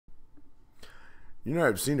You know,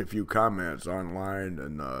 I've seen a few comments online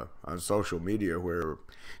and on social media where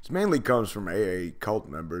it mainly comes from AA cult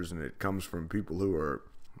members, and it comes from people who are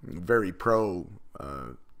very pro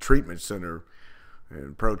treatment center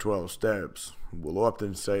and pro 12 steps. Will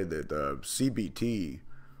often say that CBT,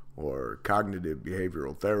 or cognitive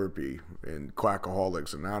behavioral therapy, and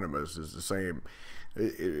Quackaholics Anonymous is the same.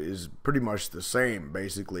 Is pretty much the same,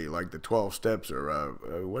 basically. Like the 12 steps are,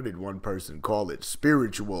 what did one person call it?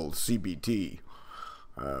 Spiritual CBT.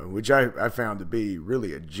 Which I found to be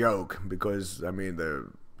really a joke, because I mean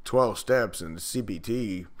the 12 steps and the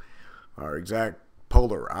CBT are exact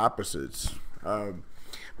polar opposites. But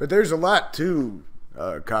there's a lot to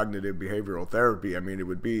cognitive behavioral therapy. I mean, it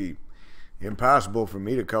would be impossible for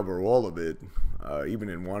me to cover all of it, even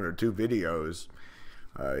in one or two videos.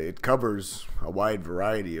 It covers a wide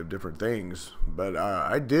variety of different things, but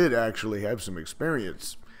I did actually have some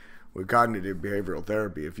experience with cognitive behavioral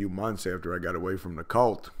therapy a few months after I got away from the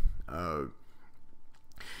cult. And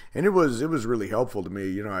it was really helpful to me.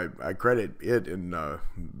 You know, I credit it in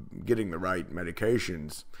getting the right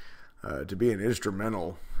medications to being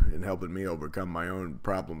instrumental in helping me overcome my own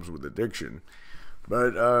problems with addiction.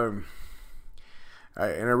 But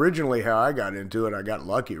and originally how I got into it, I got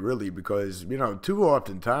lucky, really, because, you know, too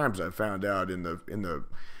often times I found out in the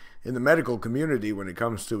medical community, when it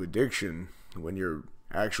comes to addiction, when you're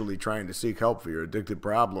actually trying to seek help for your addictive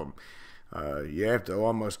problem, you have to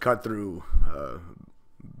almost cut through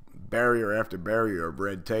barrier after barrier of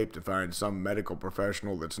red tape to find some medical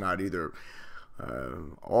professional that's not either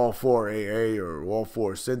all for AA or all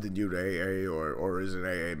for sending you to AA or is an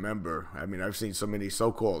AA member. I mean, I've seen so many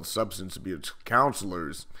so-called substance abuse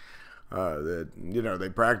counselors that, you know, they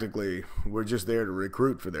practically were just there to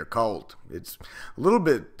recruit for their cult. It's a little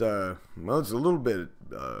bit, it's a little bit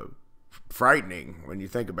frightening when you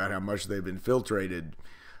think about how much they've infiltrated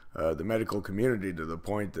the medical community, to the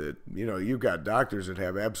point that, you know, you've got doctors that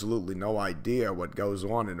have absolutely no idea what goes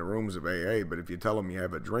on in the rooms of AA, but if you tell them you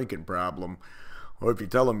have a drinking problem, or if you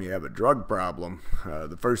tell them you have a drug problem,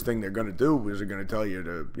 the first thing they're going to do is they're going to tell you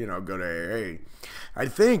to, you know, go to AA. I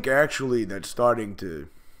think actually that's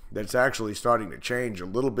actually starting to change a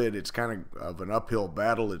little bit. It's kind of an uphill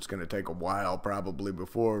battle. It's going to take a while probably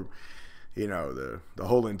before, you know, the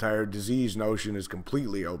whole entire disease notion is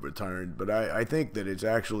completely overturned. But I think that it's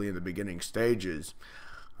actually in the beginning stages.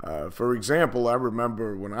 For example, I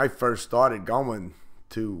remember when I first started going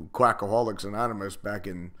to Quackaholics Anonymous back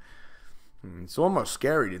in, it's almost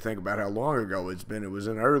scary to think about how long ago it's been. It was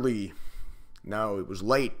in it was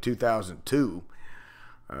late 2002.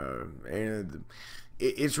 And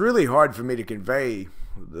it's really hard for me to convey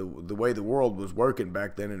the way the world was working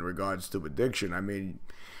back then in regards to addiction. I mean,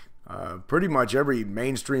 pretty much every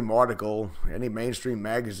mainstream article, any mainstream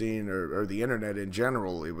magazine, or the internet in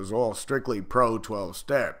general, it was all strictly pro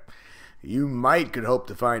 12-step. You could hope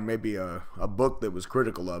to find maybe a book that was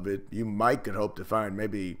critical of it. You could hope to find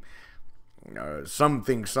maybe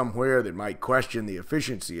something somewhere that might question the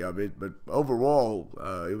efficiency of it. But overall,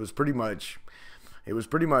 it was pretty much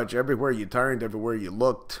everywhere you turned, everywhere you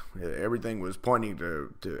looked, everything was pointing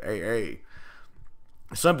to AA.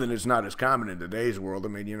 Something that's not as common in today's world. I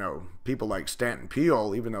mean, you know, people like Stanton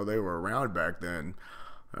Peele, even though they were around back then,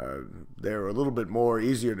 they're a little bit more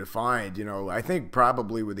easier to find. You know, I think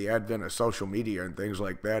probably with the advent of social media and things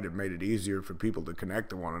like that, it made it easier for people to connect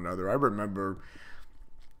to one another. I remember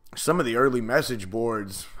some of the early message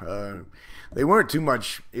boards, they weren't too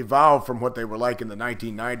much evolved from what they were like in the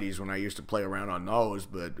 1990s when I used to play around on those,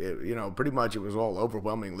 but, you know, pretty much it was all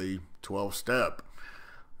overwhelmingly 12-step.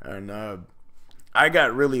 And I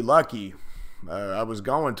got really lucky. I was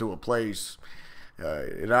going to a place,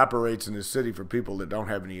 it operates in the city for people that don't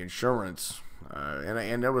have any insurance,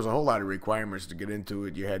 and there was a whole lot of requirements to get into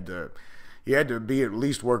it. You had to be at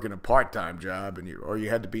least working a part-time job, or you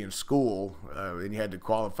had to be in school, and you had to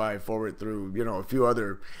qualify for it through, you know, a few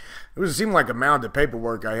other. It seemed like a mound of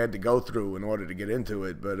paperwork I had to go through in order to get into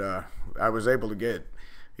it. But I was able to get,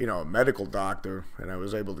 you know, a medical doctor, and I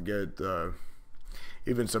was able to get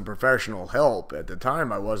even some professional help. At the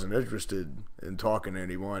time, I wasn't interested in talking to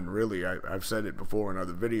anyone, really. I've said it before in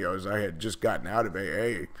other videos. I had just gotten out of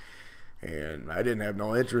AA, and I didn't have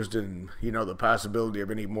no interest in, you know, the possibility of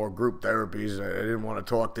any more group therapies. I didn't want to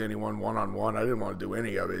talk to anyone one-on-one. I didn't want to do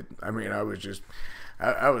any of it. I mean, I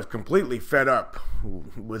was completely fed up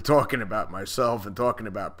with talking about myself and talking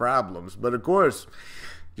about problems. But of course,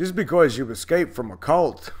 just because you've escaped from a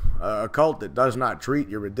cult that does not treat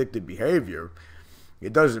your addictive behavior,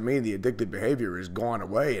 it doesn't mean the addictive behavior is gone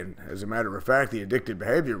away. And as a matter of fact, the addictive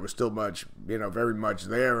behavior was still very much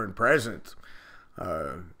there and present.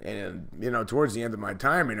 And, you know, towards the end of my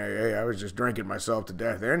time in AA, I was just drinking myself to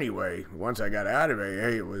death anyway. Once I got out of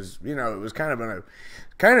AA, it was, you know, it was kind of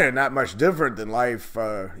not much different than life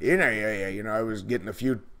in AA. You know, I was getting a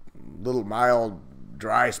few little mild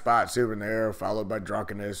dry spots here and there, followed by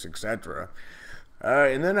drunkenness, etc.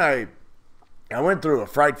 And then I went through a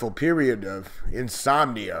frightful period of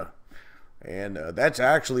insomnia. And that's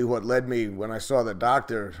actually what led me, when I saw the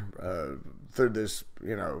doctor through this,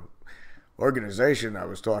 you know, organization I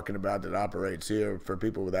was talking about that operates here for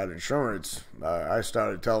people without insurance. I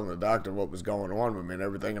started telling the doctor what was going on with me and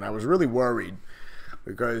everything, and I was really worried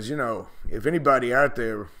because, you know, if anybody out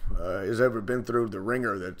there has ever been through the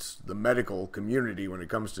ringer that's the medical community when it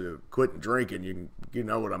comes to quitting drinking, you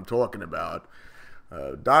know what I'm talking about.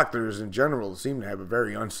 Doctors in general seem to have a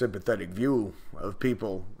very unsympathetic view of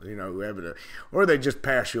people, you know, who have it, or they just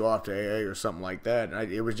pass you off to AA or something like that.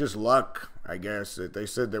 It was just luck, I guess, that they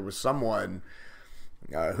said there was someone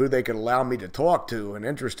who they could allow me to talk to. And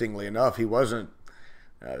interestingly enough, he wasn't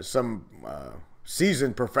some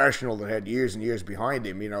seasoned professional that had years and years behind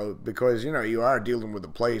him, you know, because, you know, you are dealing with a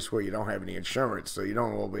place where you don't have any insurance, so you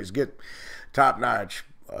don't always get top-notch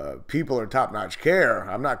people or top-notch care.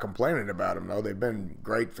 I'm not complaining about them, though. They've been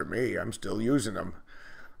great for me. I'm still using them.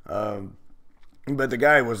 But the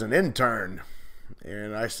guy was an intern,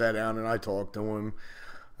 and I sat down and I talked to him.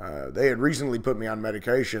 They had recently put me on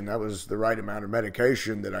medication. That was the right amount of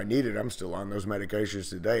medication that I needed. I'm still on those medications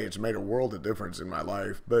today. It's made a world of difference in my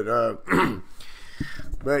life. But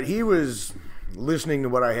but he was listening to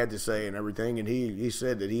what I had to say and everything, and he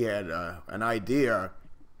said that he had an idea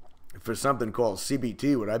for something called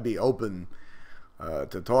CBT. Would I be open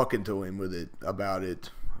to talking to him about it?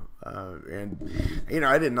 And, you know,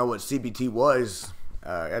 I didn't know what CBT was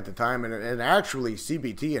at the time, and actually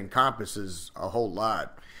CBT encompasses a whole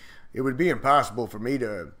lot. It would be impossible for me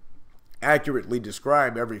to accurately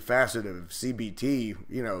describe every facet of CBT,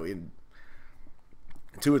 you know, in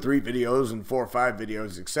 2 or 3 videos and 4 or 5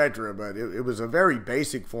 videos, etc. But it was a very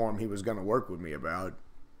basic form he was going to work with me about.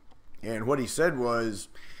 And what he said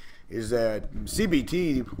is that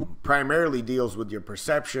CBT primarily deals with your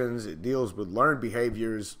perceptions. It deals with learned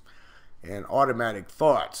behaviors and automatic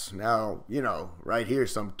thoughts. Now, you know, right here,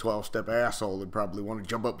 some 12-step asshole would probably want to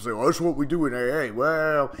jump up and say, well, that's what we do in AA.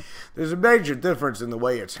 Well, there's a major difference in the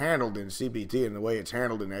way it's handled in CBT and the way it's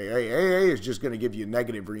handled in AA. AA is just going to give you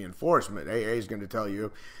negative reinforcement. AA is going to tell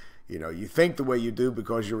you, you know, you think the way you do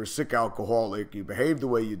because you're a sick alcoholic. You behave the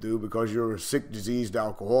way you do because you're a sick, diseased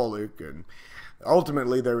alcoholic. And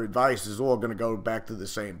ultimately, their advice is all going to go back to the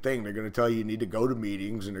same thing. They're going to tell you need to go to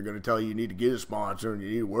meetings, and they're going to tell you need to get a sponsor, and you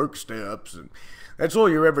need to work steps, and that's all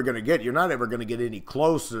you're ever going to get. You're not ever going to get any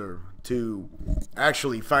closer to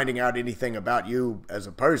actually finding out anything about you as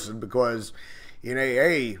a person, because in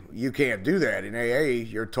AA, you can't do that. In AA,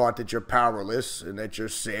 you're taught that you're powerless and that you're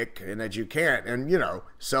sick and that you can't. And, you know,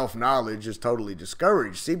 self-knowledge is totally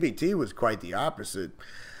discouraged. CBT was quite the opposite.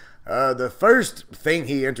 The first thing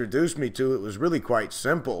he introduced me to, it was really quite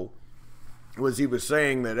simple, was he was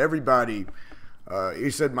saying that everybody, he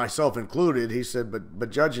said, myself included, he said, but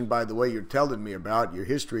judging by the way you're telling me about your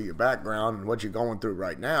history, your background, and what you're going through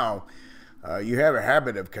right now, you have a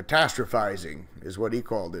habit of catastrophizing, is what he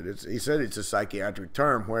called it. He said it's a psychiatric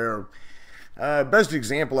term where, best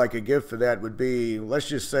example I could give for that would be, let's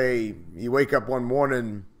just say you wake up one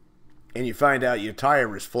morning and you find out your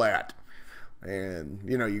tire is flat. And,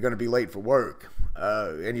 you know, you're going to be late for work,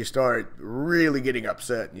 and you start really getting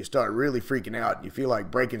upset, and you start really freaking out, and you feel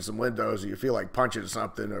like breaking some windows, or you feel like punching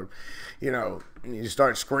something, or, you know, you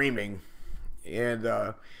start screaming.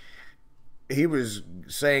 And he was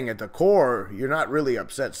saying at the core, you're not really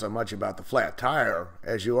upset so much about the flat tire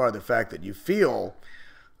as you are the fact that you feel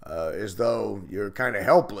as though you're kind of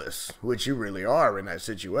helpless, which you really are in that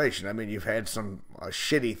situation. I mean, you've had a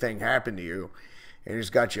shitty thing happen to you, and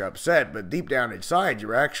it's got you upset, but deep down inside,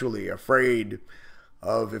 you're actually afraid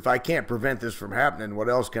of, if I can't prevent this from happening, what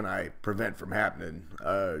else can I prevent from happening?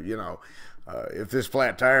 You know, if this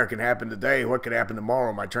flat tire can happen today, what could happen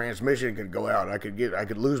tomorrow? My transmission could go out. I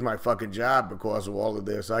could lose my fucking job because of all of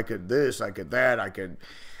this. I could this, I could that, I could.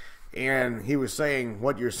 And he was saying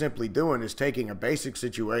what you're simply doing is taking a basic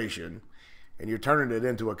situation and you're turning it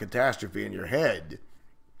into a catastrophe in your head.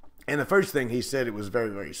 And the first thing he said, it was very,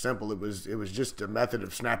 very simple. It was just a method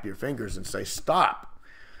of snap your fingers and say, stop.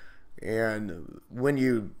 And when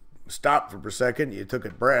you stopped for a second, you took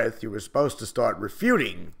a breath, you were supposed to start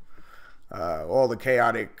refuting all the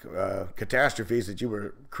chaotic catastrophes that you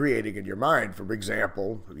were creating in your mind. For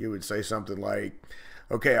example, you would say something like,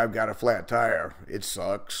 okay, I've got a flat tire. It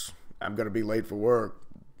sucks. I'm going to be late for work.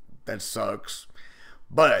 That sucks.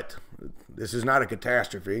 But this is not a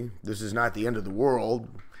catastrophe. This is not the end of the world.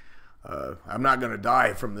 I'm not going to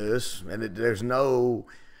die from this, and there's no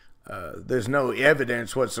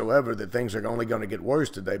evidence whatsoever that things are only going to get worse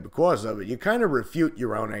today because of it. You kind of refute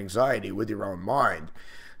your own anxiety with your own mind.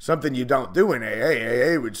 Something you don't do in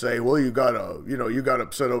AA. AA would say, well, you got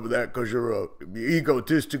upset over that because you're a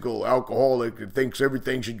egotistical alcoholic that thinks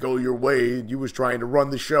everything should go your way, and you was trying to run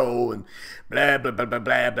the show, and blah, blah, blah, blah,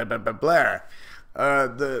 blah, blah, blah, blah, blah.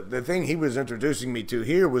 The thing he was introducing me to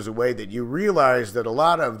here was a way that you realize that a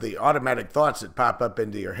lot of the automatic thoughts that pop up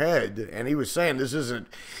into your head, and he was saying this isn't,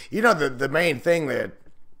 the main thing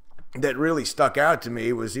that really stuck out to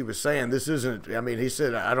me was he was saying this isn't, I mean, he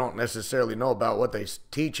said, I don't necessarily know about what they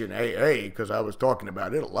teach in AA because I was talking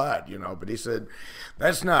about it a lot, but he said,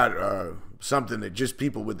 that's not something that just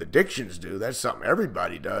people with addictions do. That's something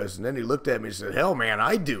everybody does. And then he looked at me and said, hell, man,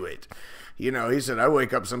 I do it. He said, I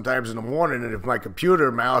wake up sometimes in the morning and if my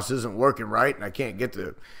computer mouse isn't working right and I can't get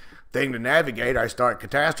the thing to navigate, I start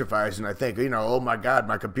catastrophizing. I think, oh my God,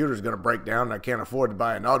 my computer's going to break down and I can't afford to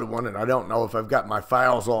buy another one. And I don't know if I've got my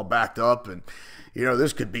files all backed up and,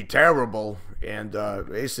 this could be terrible. And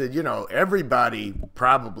they said, everybody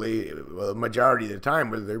probably, well, the majority of the time,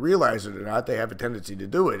 whether they realize it or not, they have a tendency to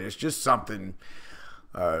do it. It's just something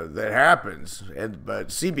that happens. But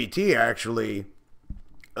CBT actually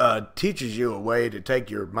teaches you a way to take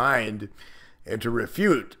your mind and to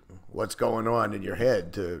refute what's going on in your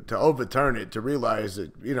head, to overturn it, to realize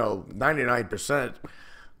that, 99%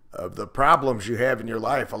 of the problems you have in your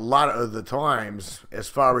life, a lot of the times, as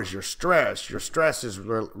far as your stress is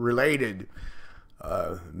related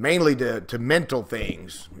mainly to mental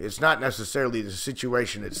things. It's not necessarily the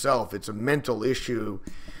situation itself. It's a mental issue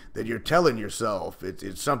that you're telling yourself.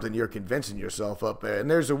 It's something you're convincing yourself up. And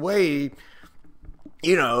there's a way,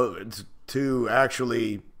 to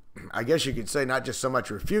actually, I guess you could say, not just so much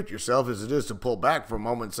refute yourself as it is to pull back for a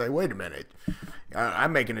moment and say, wait a minute,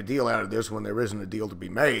 I'm making a deal out of this when there isn't a deal to be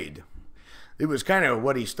made. It was kind of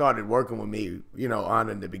what he started working with me, on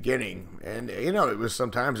in the beginning. And,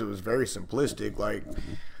 sometimes it was very simplistic, like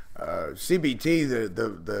CBT,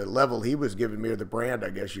 the level he was giving me, or the brand, I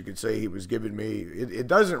guess you could say he was giving me, it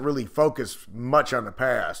doesn't really focus much on the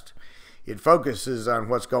past. It focuses on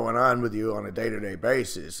what's going on with you on a day-to-day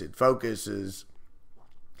basis. It focuses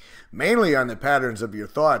mainly on the patterns of your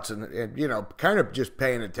thoughts and kind of just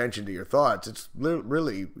paying attention to your thoughts. It's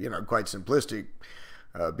really, quite simplistic,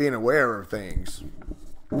 being aware of things.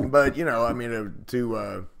 But,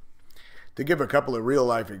 to give a couple of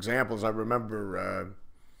real-life examples, I remember,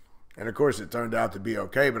 and of course it turned out to be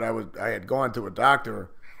okay, but I had gone to a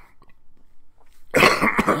doctor,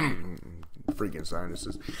 freaking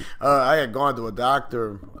sinuses. I had gone to a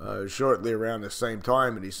doctor shortly around the same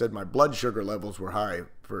time, and he said my blood sugar levels were high,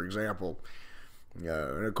 for example.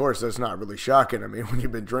 And of course, that's not really shocking. I mean, when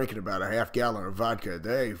you've been drinking about a half gallon of vodka a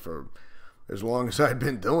day for as long as I'd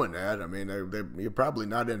been doing that, I mean, you're probably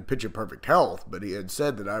not in picture perfect health, but he had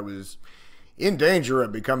said that I was in danger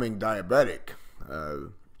of becoming diabetic.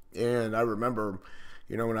 And I remember,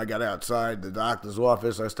 when I got outside the doctor's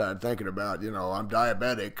office, I started thinking about, I'm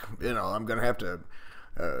diabetic, I'm going to have to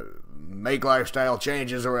make lifestyle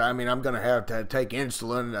changes, or, I'm going to have to take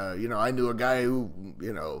insulin. I knew a guy who,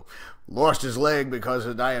 lost his leg because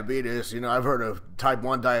of diabetes. I've heard of type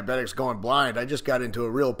 1 diabetics going blind. I just got into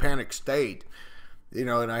a real panic state,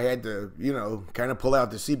 and I had to, kind of pull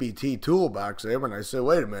out the CBT toolbox there, and I said,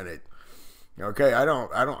 wait a minute. Okay, I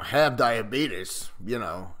don't have diabetes,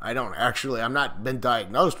 I'm not been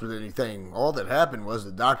diagnosed with anything. All that happened was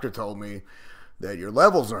the doctor told me that your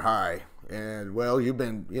levels are high. And, well,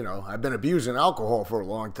 I've been abusing alcohol for a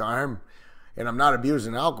long time, and I'm not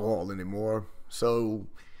abusing alcohol anymore. So,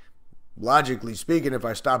 logically speaking, if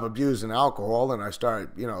I stop abusing alcohol and I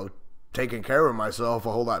start, taking care of myself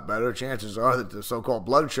a whole lot better, chances are that the so-called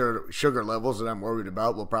blood sugar levels that I'm worried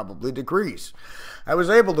about will probably decrease. I was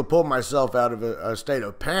able to pull myself out of a state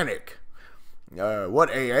of panic. What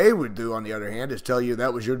AA would do, on the other hand, is tell you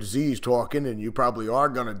that was your disease talking, and you probably are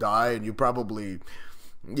going to die, and you probably,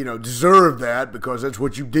 deserve that because that's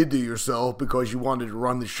what you did to yourself because you wanted to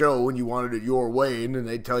run the show and you wanted it your way, and then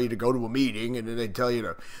they tell you to go to a meeting, and then they tell you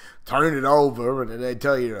to turn it over, and then they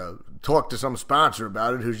tell you to talk to some sponsor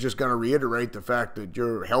about it who's just going to reiterate the fact that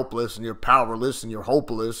you're helpless and you're powerless and you're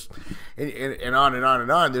hopeless, and on and on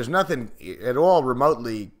and on. There's nothing at all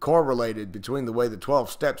remotely correlated between the way the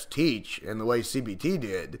 12 steps teach and the way CBT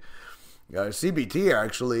did. CBT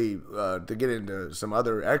actually, to get into some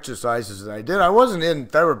other exercises that I did, I wasn't in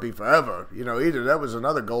therapy forever, either. That was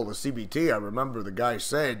another goal of CBT. I remember the guy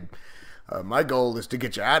said, My goal is to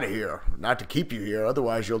get you out of here, not to keep you here.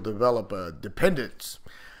 Otherwise, you'll develop a dependence.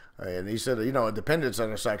 And he said, you know, a dependence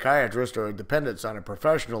on a psychiatrist or a dependence on a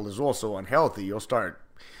professional is also unhealthy.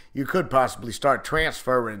 You could possibly start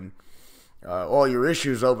transferring all your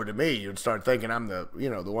issues over to me. You'd start thinking I'm the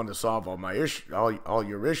one to solve all my all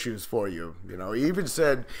your issues for you. You know, he even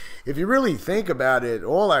said, if you really think about it,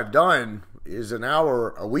 all I've done is an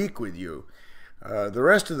hour a week with you. The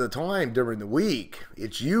rest of the time during the week,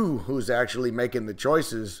 it's you who's actually making the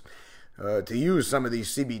choices to use some of these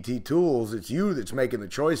CBT tools. It's you that's making the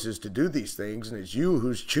choices to do these things, and it's you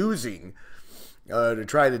who's choosing to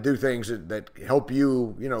try to do things that help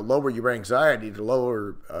you, lower your anxiety, to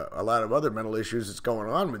lower a lot of other mental issues that's going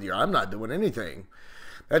on with you. I'm not doing anything.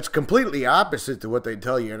 That's completely opposite to what they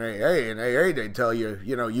tell you in AA. In AA, they tell you,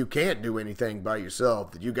 you can't do anything by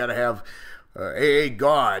yourself, that you got to have AA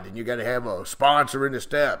God, and you got to have a sponsor in the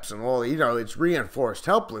steps, and all, it's reinforced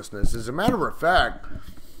helplessness. As a matter of fact,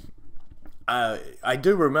 I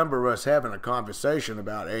do remember us having a conversation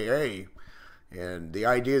about AA, and the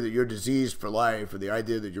idea that you're diseased for life, or the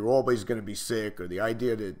idea that you're always going to be sick, or the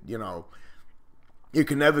idea that, you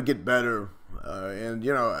can never get better. And,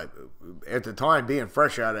 at the time, being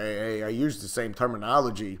fresh out of AA, I used the same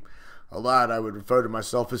terminology a lot. I would refer to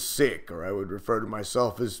myself as sick, or I would refer to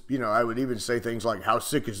myself as, I would even say things like, how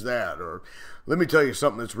sick is that? Or let me tell you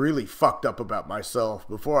something that's really fucked up about myself,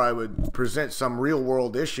 before I would present some real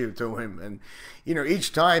world issue to him. And,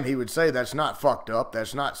 each time he would say, that's not fucked up,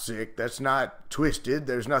 that's not sick, that's not twisted,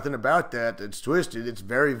 there's nothing about that that's twisted. It's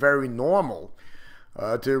very, very normal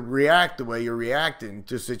to react the way you're reacting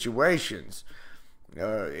to situations.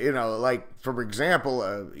 Like, for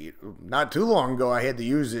example, not too long ago, I had to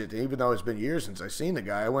use it, even though it's been years since I've seen the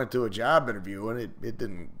guy. I went to a job interview,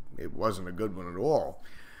 and it wasn't a good one at all.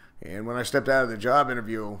 And when I stepped out of the job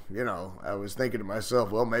interview, I was thinking to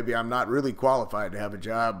myself, well, maybe I'm not really qualified to have a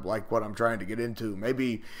job like what I'm trying to get into.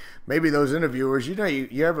 Maybe those interviewers,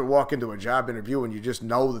 you ever walk into a job interview and you just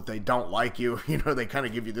know that they don't like you, they kind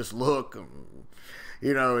of give you this look,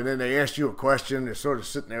 and then they ask you a question, they're sort of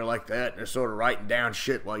sitting there like that, and they're sort of writing down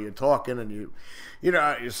shit while you're talking, and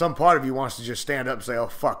some part of you wants to just stand up and say, oh,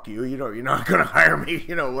 fuck you, you're not going to hire me,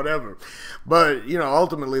 whatever. But,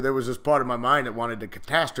 ultimately there was this part of my mind that wanted to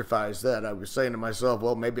catastrophize that. I was saying to myself,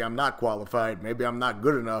 well, maybe I'm not qualified, maybe I'm not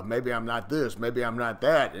good enough, maybe I'm not this, maybe I'm not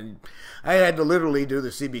that. And I had to literally do the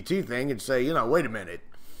CBT thing and say, wait a minute.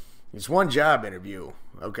 It's one job interview,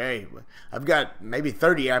 okay? I've got maybe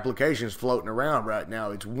 30 applications floating around right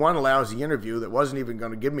now. It's one lousy interview that wasn't even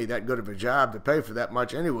going to give me that good of a job to pay for that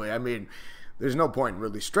much anyway. I mean, there's no point in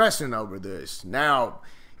really stressing over this. Now,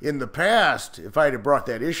 in the past, if I had brought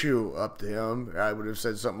that issue up to him, I would have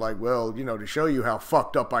said something like, well, to show you how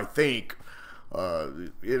fucked up I think,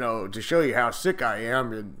 to show you how sick I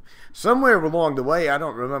am. And somewhere along the way, I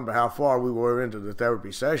don't remember how far we were into the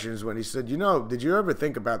therapy sessions, when he said, did you ever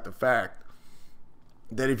think about the fact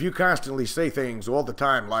that if you constantly say things all the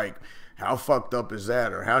time like, how fucked up is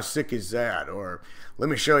that? Or how sick is that? Or let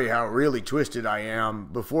me show you how really twisted I am,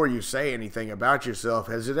 before you say anything about yourself,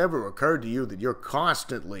 has it ever occurred to you that you're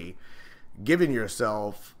constantly giving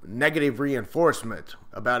yourself negative reinforcement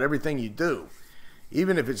about everything you do?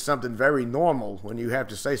 Even if it's something very normal, when you have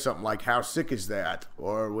to say something like, how sick is that?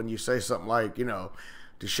 Or when you say something like,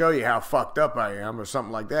 to show you how fucked up I am, or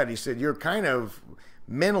something like that. He said, you're kind of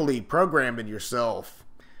mentally programming yourself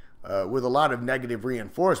with a lot of negative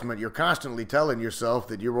reinforcement. You're constantly telling yourself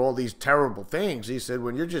that you're all these terrible things. He said,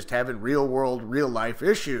 when you're just having real world, real life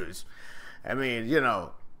issues. I mean,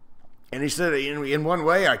 and he said, in one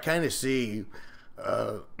way, I kind of see,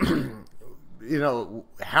 how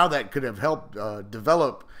that could have helped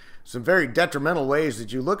develop some very detrimental ways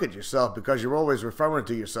that you look at yourself, because you're always referring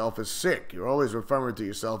to yourself as sick. You're always referring to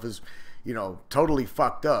yourself as, totally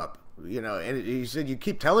fucked up. And he said, you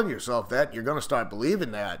keep telling yourself that, you're going to start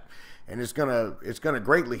believing that, and it's going to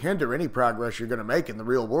greatly hinder any progress you're going to make in the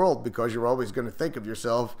real world, because you're always going to think of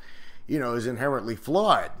yourself, as inherently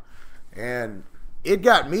flawed. And it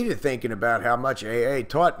got me to thinking about how much AA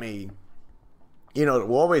taught me, to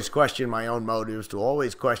always question my own motives, to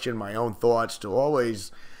always question my own thoughts, to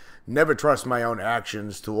always never trust my own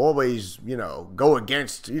actions, to always, go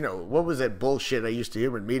against, what was that bullshit I used to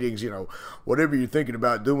hear in meetings, whatever you're thinking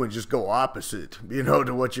about doing, just go opposite,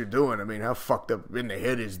 to what you're doing. I mean, how fucked up in the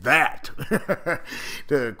head is that?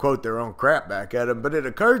 To quote their own crap back at them. But it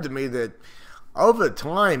occurred to me that over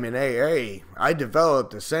time in AA, I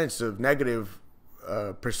developed a sense of negative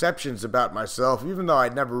perceptions about myself, even though I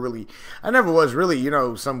never was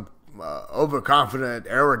really, some overconfident,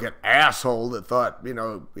 arrogant asshole that thought, you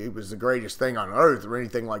know, he was the greatest thing on earth or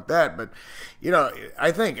anything like that. But, you know,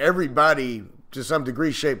 I think everybody, to some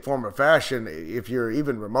degree, shape, form, or fashion, if you're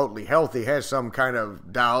even remotely healthy, has some kind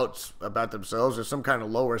of doubts about themselves or some kind of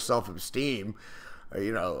lower self-esteem,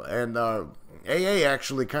 you know. And AA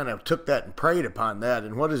actually kind of took that and preyed upon that.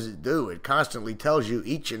 And what does it do? It constantly tells you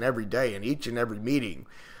each and every day in each and every meeting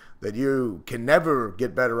that you can never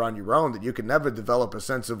get better on your own, that you can never develop a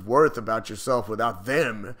sense of worth about yourself without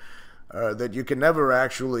them, that you can never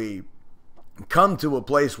actually come to a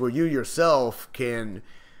place where you yourself can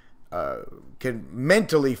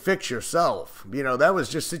mentally fix yourself. You know, that was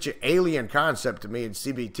just such an alien concept to me in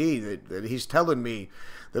CBT, that he's telling me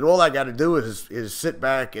that all I got to do is sit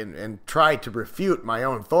back and try to refute my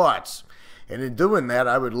own thoughts. And in doing that,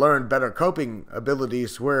 I would learn better coping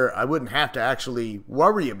abilities where I wouldn't have to actually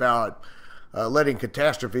worry about letting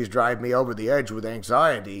catastrophes drive me over the edge with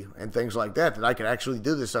anxiety and things like that, that I could actually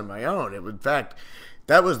do this on my own. In fact,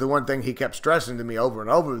 that was the one thing he kept stressing to me over and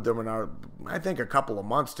over during our, I think, a couple of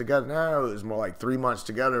months together. No, it was more like 3 months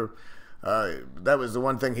together. That was the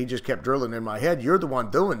one thing he just kept drilling in my head. You're the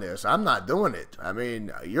one doing this. I'm not doing it. I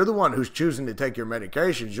mean, you're the one who's choosing to take your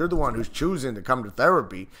medications. You're the one who's choosing to come to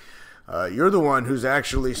therapy. You're the one who's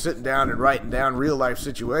actually sitting down and writing down real life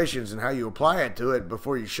situations and how you apply it to it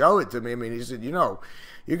before you show it to me. I mean, he said, you know,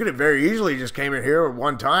 you could have very easily just came in here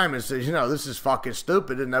one time and said, you know, this is fucking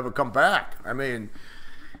stupid and never come back. I mean,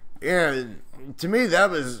 yeah, to me,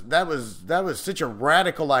 that was such a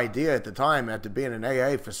radical idea at the time, after being in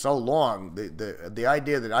AA for so long. The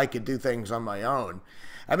idea that I could do things on my own.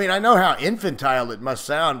 I mean, I know how infantile it must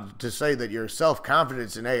sound to say that your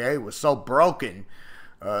self-confidence in AA was so broken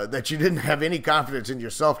that you didn't have any confidence in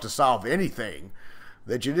yourself to solve anything,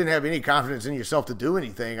 that you didn't have any confidence in yourself to do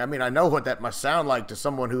anything. I mean, I know what that must sound like to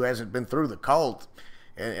someone who hasn't been through the cult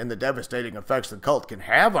and the devastating effects the cult can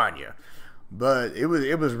have on you. But it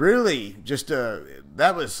was really just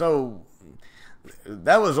that was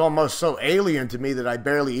almost so alien to me that I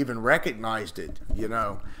barely even recognized it, you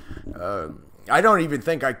know. I don't even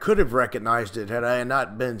think I could have recognized it had I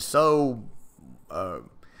not been so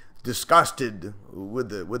disgusted with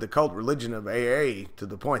the cult religion of AA, to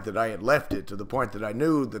the point that I had left it, to the point that I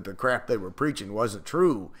knew that the crap they were preaching wasn't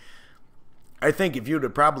true. I think if you'd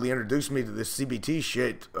have probably introduced me to this CBT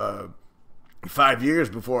shit 5 years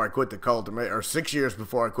before I quit the cult, or 6 years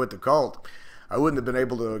before I quit the cult, I wouldn't have been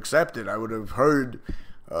able to accept it. I would have heard,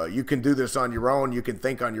 you can do this on your own, you can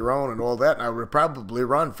think on your own and all that, and I would have probably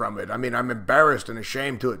run from it. I mean, I'm embarrassed and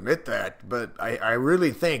ashamed to admit that, but I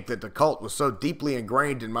really think that the cult was so deeply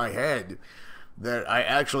ingrained in my head that I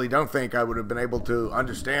actually don't think I would have been able to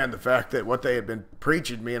understand the fact that what they had been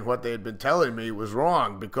preaching me and what they had been telling me was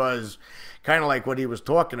wrong, because kind of like what he was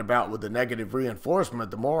talking about with the negative reinforcement,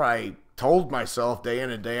 the more I told myself day in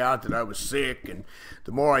and day out that I was sick, and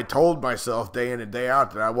the more I told myself day in and day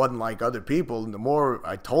out that I wasn't like other people, and the more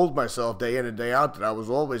I told myself day in and day out that I was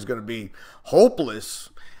always going to be hopeless,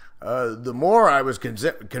 the more I was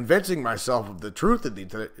convincing myself of the truth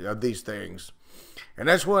of these things. And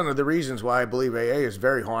that's one of the reasons why I believe AA is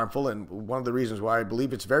very harmful, and one of the reasons why I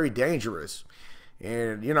believe it's very dangerous.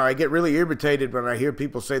 And, you know, I get really irritated when I hear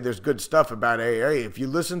people say there's good stuff about AA. If you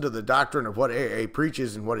listen to the doctrine of what AA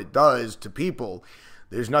preaches and what it does to people,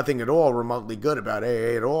 there's nothing at all remotely good about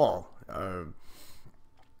AA at all.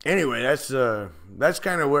 Anyway, that's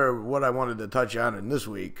kind of what I wanted to touch on in this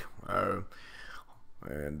week.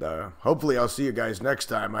 And hopefully I'll see you guys next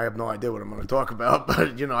time. I have no idea what I'm going to talk about,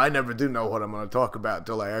 but, you know, I never do know what I'm going to talk about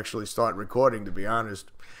until I actually start recording, to be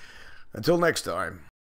honest. Until next time.